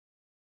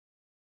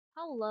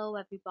Hello,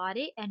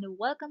 everybody, and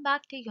welcome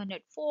back to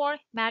Unit 4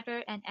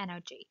 Matter and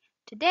Energy.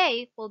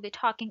 Today, we'll be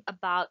talking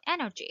about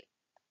energy.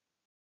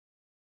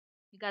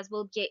 You guys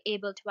will be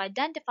able to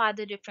identify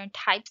the different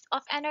types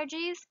of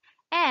energies,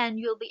 and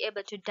you'll be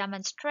able to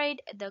demonstrate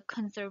the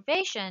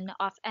conservation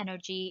of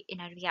energy in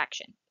a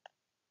reaction.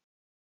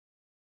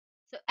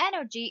 So,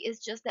 energy is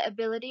just the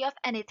ability of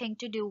anything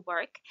to do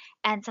work,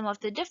 and some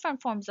of the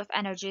different forms of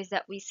energies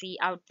that we see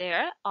out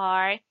there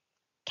are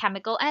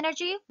chemical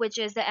energy, which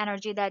is the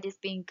energy that is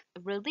being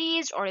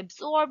released or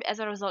absorbed as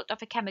a result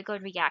of a chemical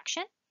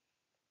reaction.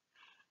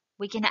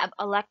 We can have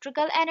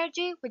electrical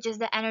energy, which is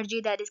the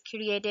energy that is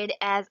created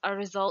as a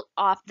result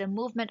of the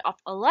movement of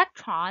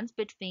electrons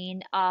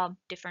between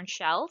different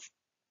shells.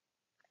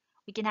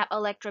 We can have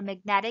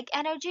electromagnetic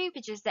energy,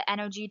 which is the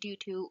energy due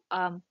to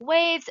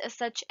waves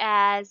such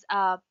as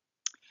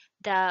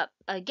the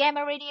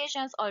gamma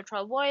radiations,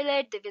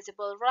 ultraviolet, the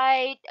visible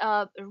light,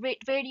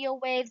 radio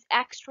waves,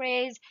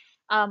 X-rays,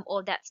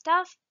 all that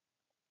stuff.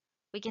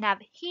 We can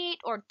have heat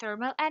or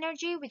thermal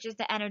energy, which is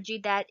the energy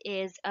that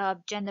is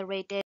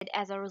generated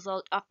as a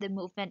result of the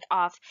movement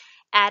of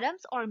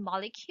atoms or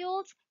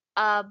molecules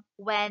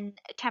when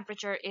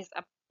temperature is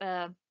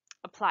uh,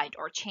 applied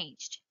or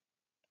changed.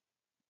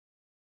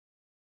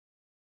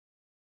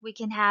 We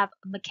can have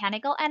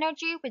mechanical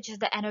energy, which is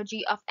the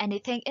energy of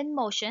anything in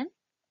motion.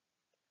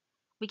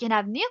 We can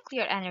have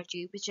nuclear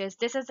energy, which is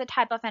this is the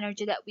type of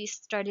energy that we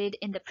studied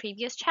in the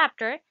previous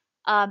chapter.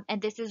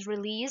 And this is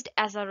released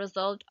as a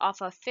result of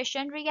a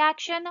fission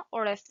reaction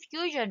or a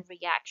fusion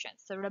reaction.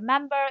 So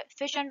remember,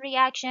 fission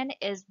reaction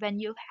is when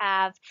you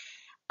have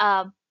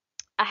um,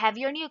 a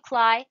heavier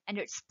nuclei and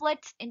it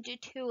splits into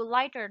two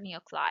lighter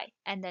nuclei.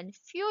 And then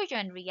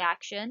fusion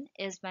reaction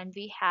is when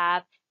we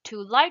have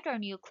two lighter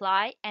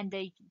nuclei and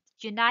they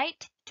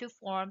unite to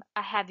form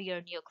a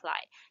heavier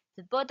nuclei.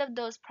 So both of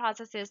those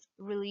processes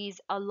release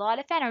a lot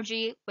of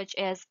energy, which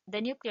is the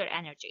nuclear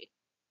energy.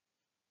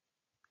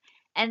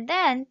 And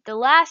then the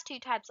last two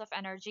types of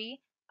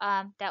energy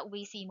that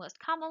we see most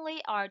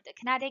commonly are the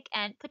kinetic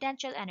and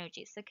potential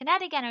energy. So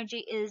kinetic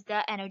energy is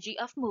the energy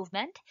of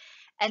movement,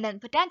 and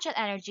then potential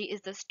energy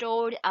is the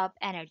stored up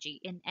energy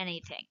in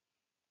anything.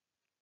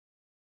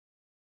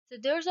 So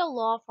there's a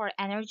law for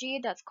energy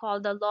that's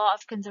called the law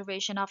of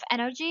conservation of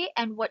energy,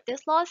 and what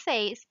this law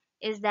says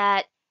is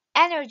that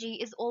energy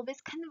is always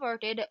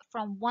converted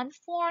from one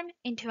form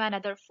into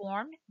another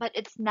form, but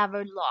it's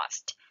never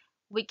lost.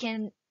 We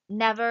can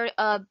never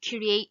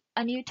create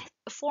a new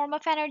form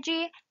of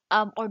energy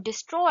or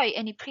destroy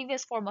any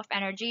previous form of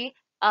energy.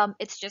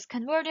 It's just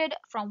converted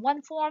from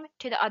one form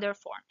to the other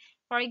form.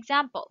 For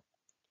example,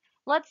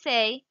 let's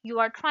say you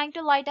are trying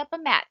to light up a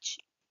match.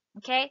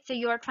 Okay, so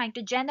you are trying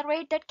to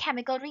generate that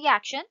chemical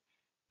reaction,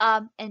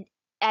 and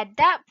at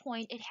that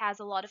point, it has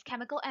a lot of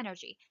chemical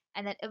energy.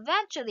 And then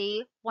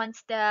eventually,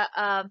 once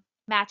the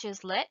match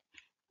is lit,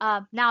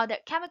 now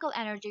that chemical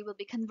energy will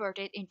be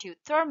converted into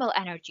thermal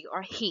energy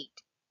or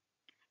heat.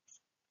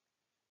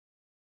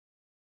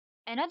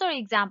 Another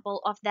example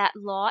of that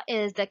law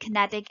is the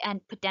kinetic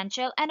and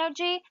potential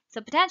energy.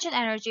 So potential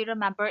energy,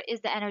 remember,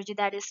 is the energy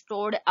that is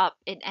stored up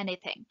in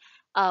anything.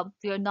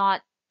 We are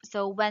not,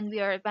 so when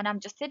I'm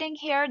just sitting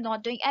here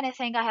not doing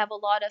anything, I have a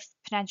lot of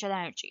potential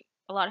energy.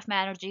 A lot of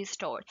my energy is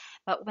stored.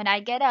 But when I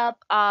get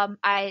up,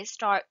 I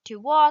start to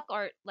walk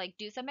or like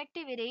do some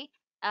activity,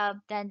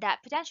 then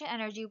that potential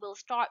energy will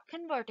start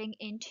converting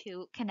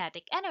into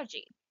kinetic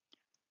energy.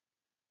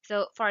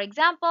 So for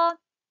example,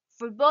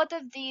 for both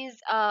of these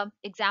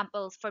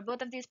examples, for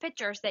both of these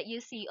pictures that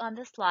you see on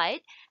the slide,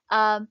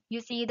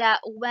 you see that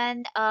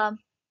when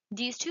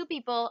these two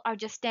people are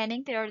just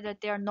standing there,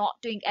 that they're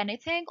not doing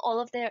anything, all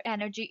of their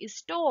energy is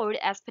stored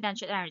as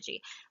potential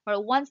energy.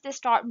 But once they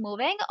start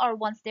moving or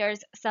once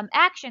there's some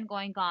action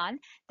going on,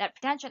 that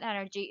potential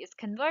energy is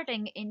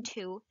converting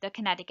into the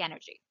kinetic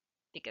energy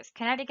because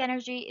kinetic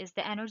energy is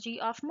the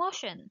energy of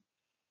motion.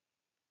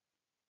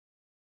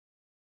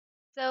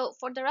 So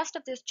for the rest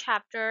of this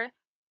chapter,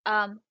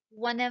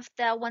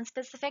 one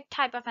specific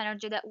type of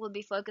energy that we'll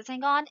be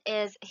focusing on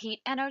is heat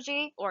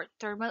energy or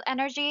thermal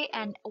energy,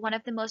 and one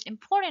of the most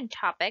important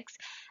topics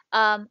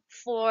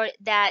for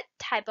that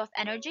type of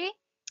energy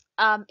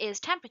is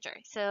temperature.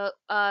 So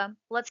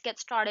let's get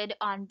started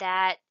on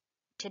that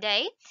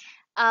today.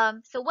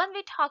 So when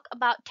we talk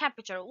about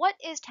temperature, what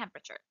is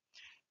temperature?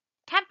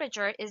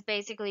 Temperature is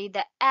basically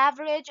the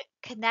average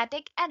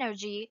kinetic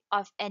energy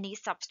of any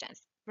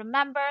substance.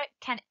 Remember,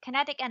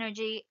 kinetic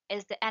energy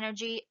is the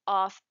energy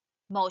of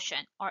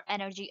motion or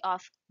energy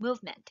of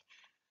movement.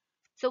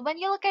 So when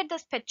you look at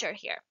this picture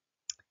here,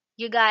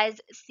 you guys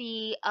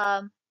see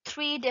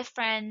three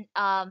different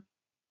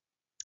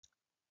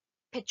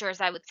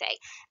pictures, I would say.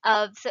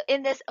 So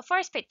in this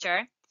first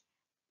picture,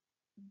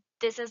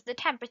 this is the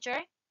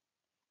temperature,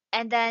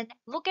 and then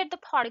look at the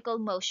particle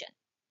motion.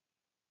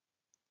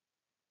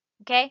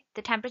 Okay,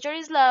 the temperature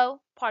is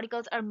low,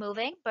 particles are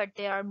moving, but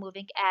they are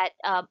moving at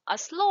a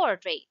slower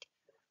rate.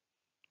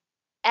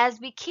 As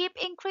we keep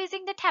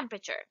increasing the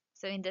temperature,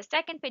 so in the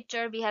second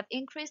picture, we have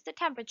increased the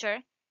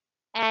temperature.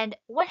 And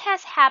what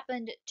has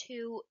happened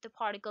to the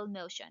particle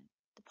motion?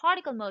 The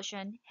particle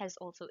motion has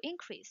also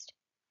increased.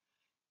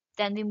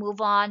 Then we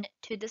move on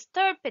to this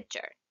third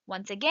picture.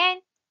 Once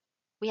again,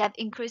 we have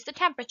increased the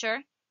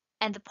temperature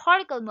and the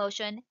particle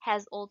motion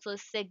has also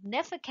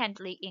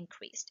significantly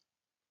increased.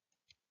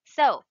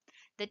 So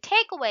the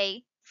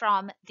takeaway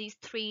from these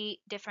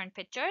three different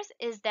pictures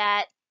is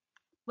that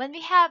when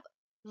we have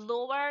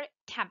lower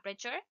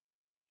temperature,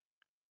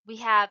 we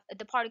have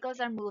the particles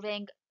are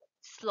moving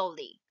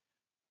slowly.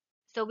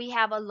 So we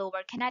have a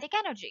lower kinetic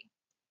energy.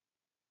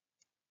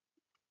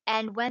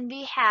 And when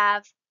we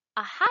have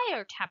a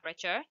higher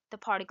temperature, the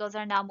particles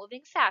are now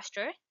moving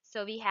faster.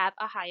 So we have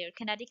a higher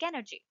kinetic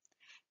energy.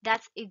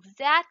 That's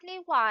exactly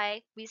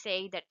why we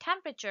say that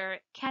temperature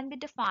can be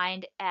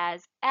defined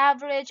as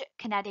average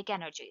kinetic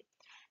energy.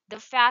 The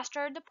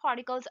faster the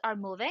particles are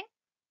moving,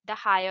 the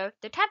higher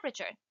the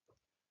temperature.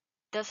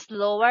 The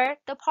slower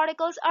the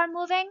particles are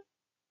moving,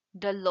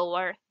 the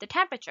lower the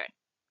temperature.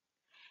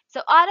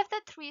 So out of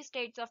the three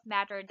states of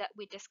matter that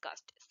we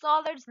discussed,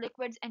 solids,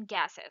 liquids, and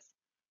gases,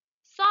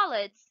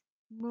 solids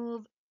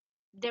move,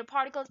 their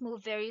particles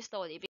move very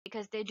slowly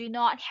because they do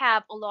not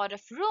have a lot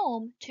of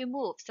room to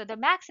move. So the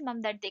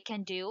maximum that they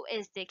can do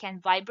is they can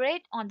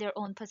vibrate on their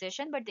own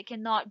position, but they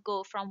cannot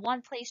go from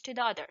one place to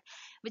the other,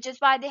 which is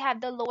why they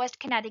have the lowest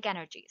kinetic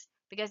energies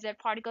because their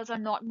particles are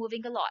not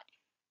moving a lot.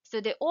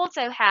 So they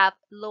also have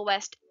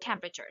lowest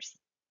temperatures.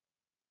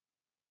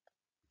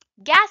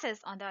 Gases,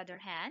 on the other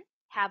hand,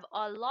 have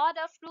a lot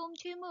of room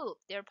to move.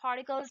 Their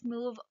particles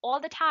move all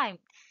the time.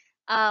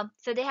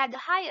 So they have the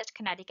highest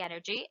kinetic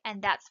energy,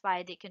 and that's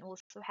why they can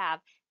also have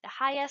the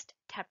highest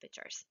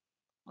temperatures.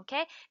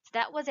 Okay, so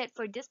that was it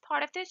for this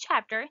part of this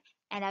chapter,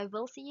 and I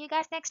will see you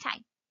guys next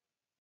time.